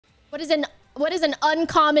What is an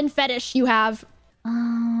uncommon fetish you have?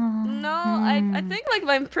 No, I think like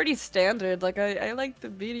I'm pretty standard. Like I like the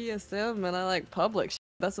BDSM and I like public.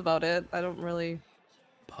 That's about it. I don't really.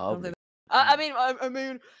 Public. I mean, I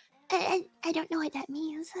don't know what that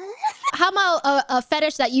means. How about a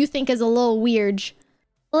fetish that you think is a little weird?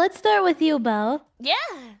 Let's start with you, Bao. Yeah.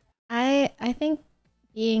 I think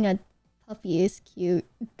being a puppy is cute.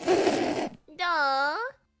 Duh.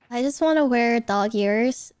 I just want to wear dog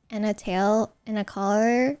ears and a tail and a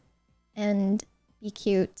collar and be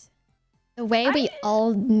cute. The way we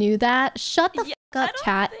all knew that. Shut the fuck up,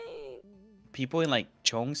 chat. People in like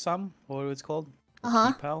Cheongsam, what it's called?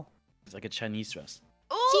 Ft.Bao? It's like a Chinese dress.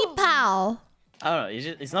 Ft.Bao. I don't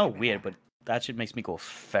know. It's not weird, but that shit makes me go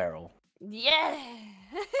feral. Yeah.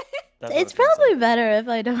 It's probably better if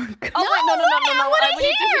I don't go. Oh wait, no! I need to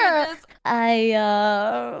hear this.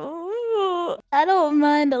 I don't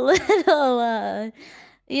mind a little,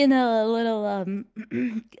 you know, a little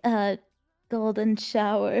golden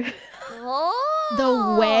shower. Oh.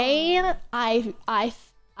 The way I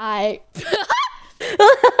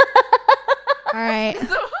all right.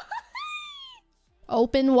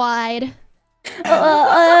 Open wide.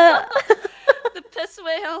 The piss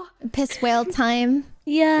whale. Piss whale time.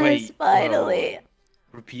 Yes, Wait, finally.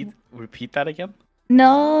 Repeat that again?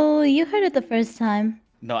 No, you heard it the first time.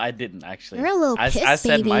 No, I didn't actually. You're a little piss I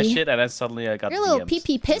said my baby. shit and then suddenly I got You're a little DMs.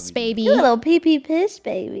 pee-pee piss baby. You little pee-pee piss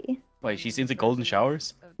baby. Wait, she's into golden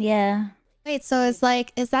showers? Yeah. Wait, so is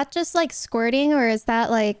that just like squirting or is that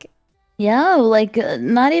like... Yeah, like,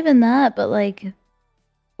 not even that, but like,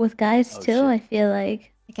 with guys too, shit. I feel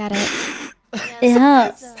like. I got it.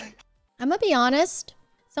 Yeah. I'm gonna be honest.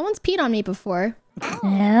 Someone's peed on me before.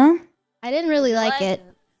 Yeah? I didn't really like it.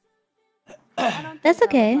 That's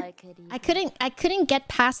okay. I couldn't get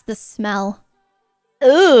past the smell.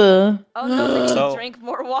 Ooh. Oh no, they need So- to drink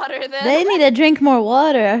more water then. They need to drink more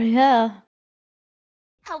water, yeah.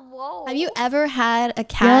 Hello. Have you ever had a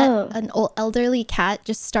cat, No. an old elderly cat,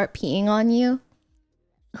 just start peeing on you?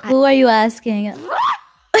 Who are you asking?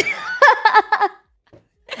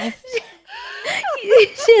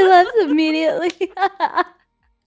 She left immediately.